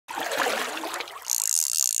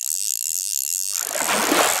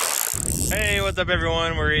Hey, what's up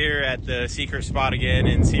everyone? We're here at the secret spot again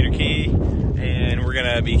in Cedar Key, and we're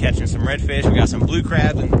gonna be catching some redfish. We got some blue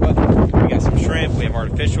crabs in the bucket, we got some shrimp, we have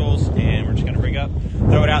artificials, and we're just gonna rig up,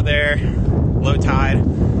 throw it out there, low tide.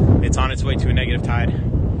 It's on its way to a negative tide,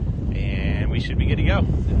 and we should be good to go.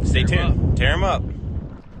 Stay tuned. Tear them up.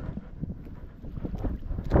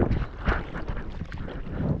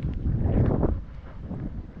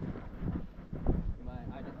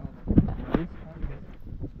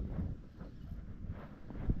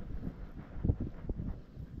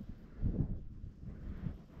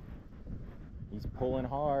 He's pulling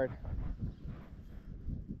hard.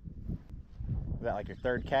 Is that like your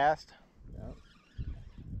third cast? Yep.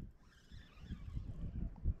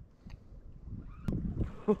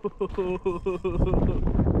 That's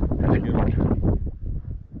a good one.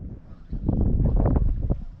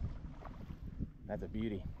 That's a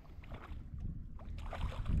beauty.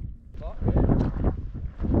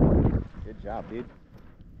 Good job, dude.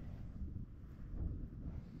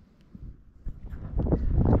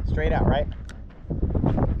 Straight out, right?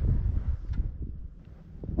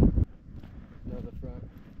 No, the front.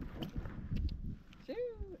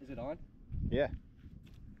 Is it on? Yeah.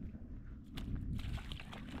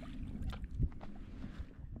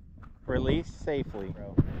 Release safely.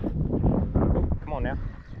 Bro. Oh, come on now.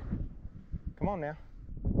 Come on now.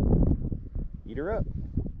 Eat her up.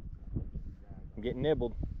 I'm getting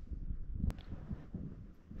nibbled.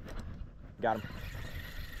 Got him.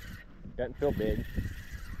 Doesn't feel big.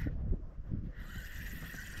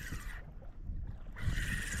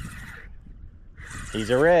 He's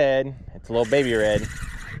a red. It's a little baby red.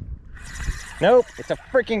 Nope, it's a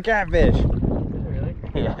freaking catfish. Really?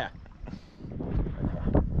 Yeah.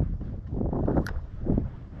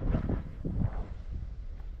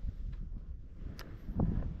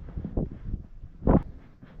 I'm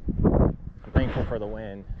thankful for the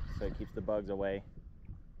wind, so it keeps the bugs away.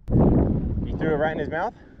 You threw it right in his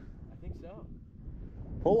mouth? I think so.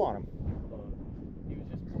 Pull on him. He was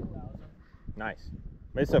just pulled out. Nice.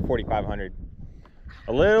 It's a 4,500.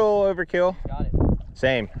 A little overkill. Got it.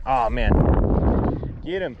 Same. Oh man.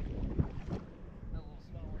 Get him. That little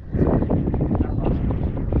small one.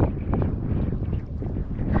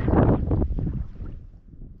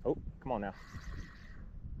 Oh, come on now.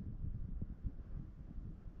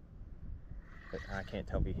 I can't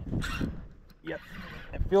tell if he. Yep.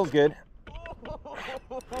 It feels good.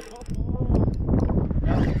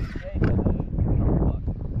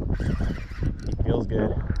 He feels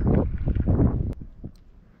good.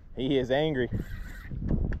 He is angry.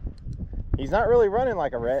 He's not really running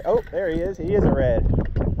like a red. Oh, there he is. He is a red.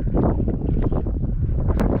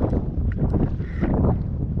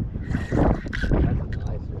 That's a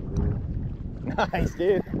nice one, dude. Nice,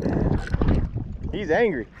 dude. He's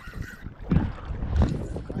angry. Right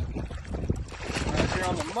here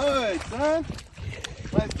on the mud, son.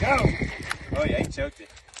 Let's go. Oh yeah, he choked it.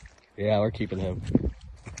 Yeah, we're keeping him.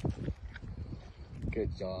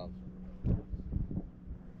 Good job.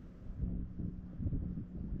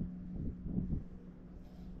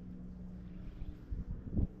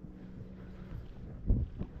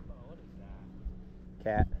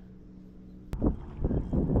 Cat.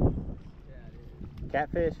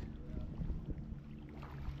 Catfish.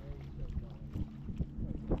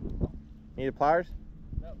 Need the pliers?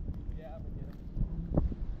 Nope. Yeah, I'm gonna get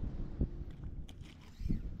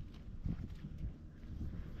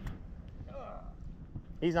him.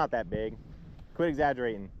 He's not that big. Quit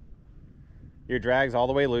exaggerating. Your drag's all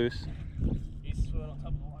the way loose. He's swimming on top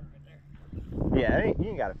of the water right there. Yeah, you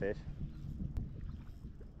ain't got a fish.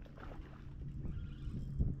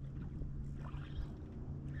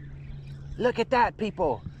 Look at that,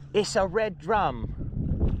 people. It's a red drum.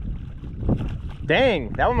 Dang,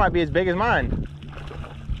 that one might be as big as mine.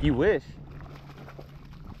 You wish.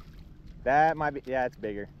 That might be, yeah, it's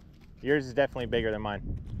bigger. Yours is definitely bigger than mine.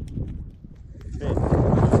 Fish.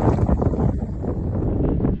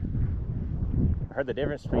 I heard the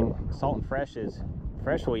difference between salt and fresh is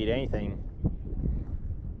fresh will eat anything,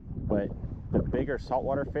 but the bigger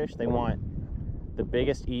saltwater fish, they want the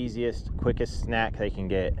biggest, easiest, quickest snack they can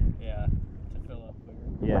get. Yeah, to fill up quicker.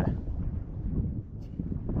 Yeah.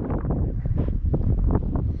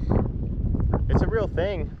 It's a real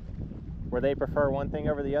thing where they prefer one thing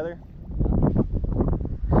over the other.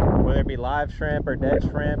 Whether it be live shrimp or dead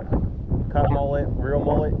shrimp, cut mullet, real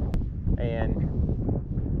mullet, and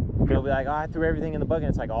they'll be like, oh, I threw everything in the bucket.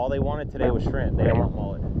 It's like all they wanted today was shrimp. They don't want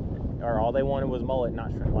mullet. Or all they wanted was mullet,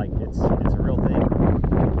 not shrimp. Like it's a real thing.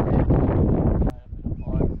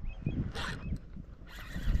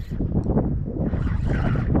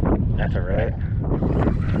 That's a red.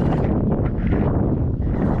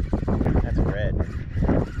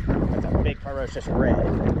 Our road's just red.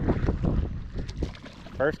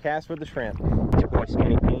 First cast with the shrimp. It's your boy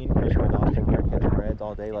Skinny Bean, fishing with Austin here, catching reds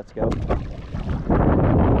all day. Let's go.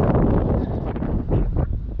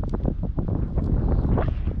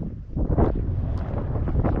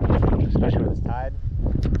 Especially with this tide.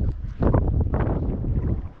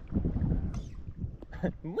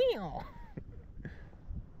 Meow.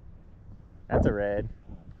 That's a red.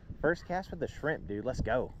 First cast with the shrimp, dude. Let's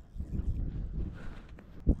go.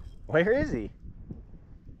 Where is he?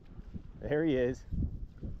 There he is.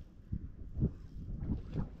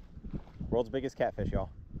 World's biggest catfish, y'all.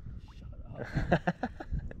 Shut up.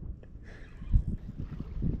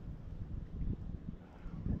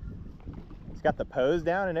 He's got the pose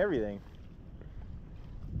down and everything.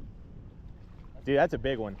 Dude, that's a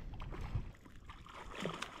big one.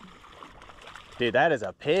 Dude, that is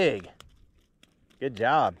a pig. Good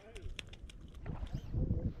job.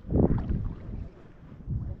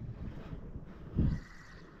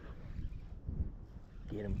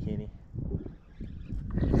 Get him, Kenny.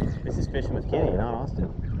 This is fishing with Kenny, not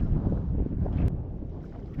Austin.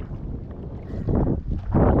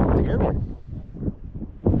 That's a good one.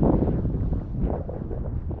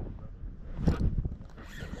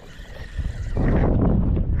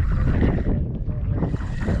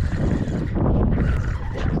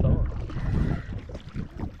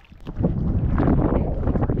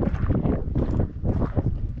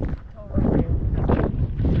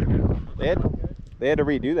 They had to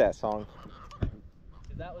redo that song.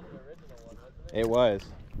 That was the original one, wasn't it? It was.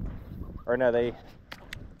 Or no,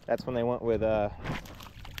 that's when they went with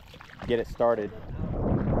Get It Started.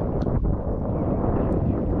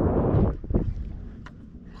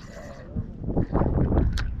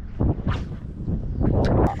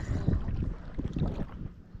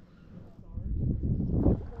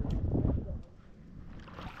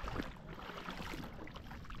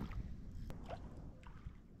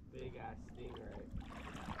 Big ass stingray.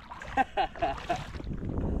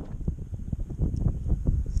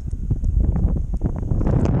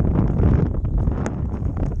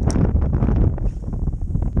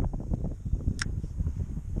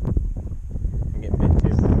 I'm getting bit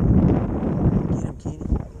too. Get him, Kenny.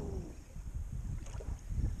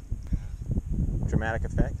 Dramatic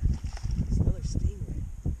effect. It's another stingray.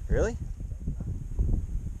 Really?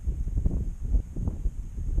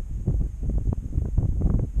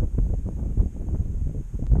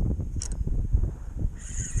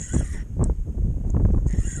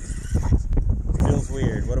 Feels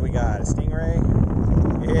weird. What do we got? A stingray?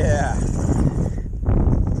 Yeah.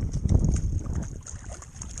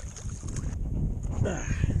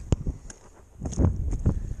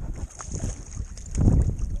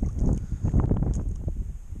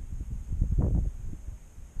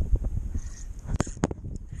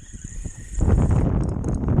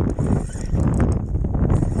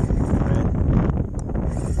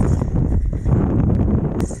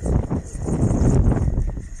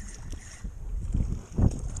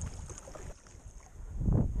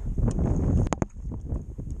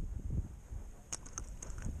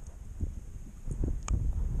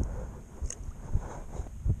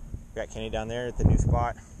 Got Kenny down there at the new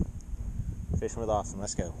spot, fishing with Austin.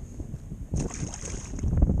 Let's go.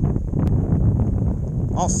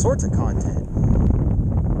 All sorts of content.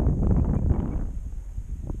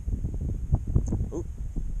 Ooh,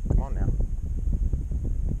 come on now.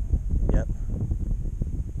 Yep.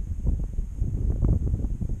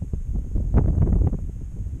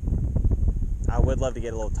 I would love to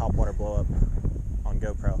get a little topwater blow up on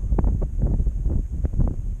GoPro.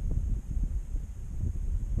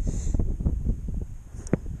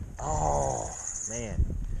 Oh man,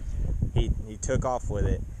 he took off with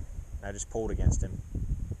it. I just pulled against him.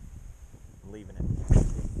 I'm leaving it.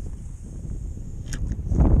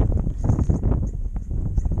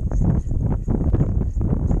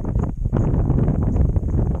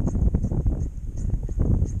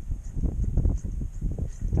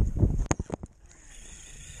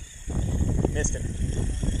 Missed him.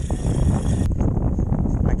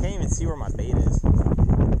 I can't even see where my bait is.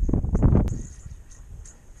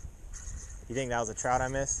 You think that was a trout I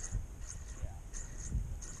missed? Yeah.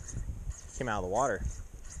 Came out of the water.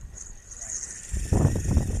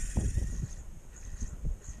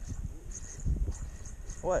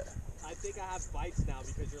 What? I think I have bites now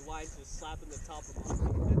because your line's just slapping the top of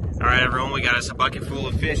my. All right, everyone, we got us a bucket full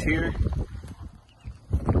of fish here.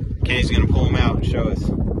 Kenny's gonna pull them out and show us.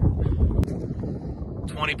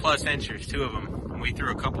 20 plus inchers, 2 of them. And we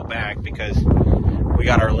threw a couple back because we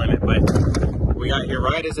got our limit, but we got here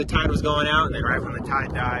right as the tide was going out, and then right when the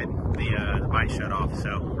tide died, the bite shut off.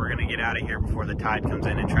 So we're gonna get out of here before the tide comes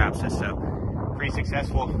in and traps us. So pretty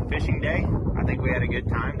successful fishing day. I think we had a good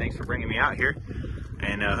time. Thanks for bringing me out here.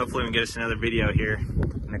 And hopefully we can get us another video here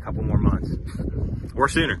in a couple more months or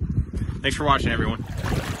sooner. Thanks for watching, everyone.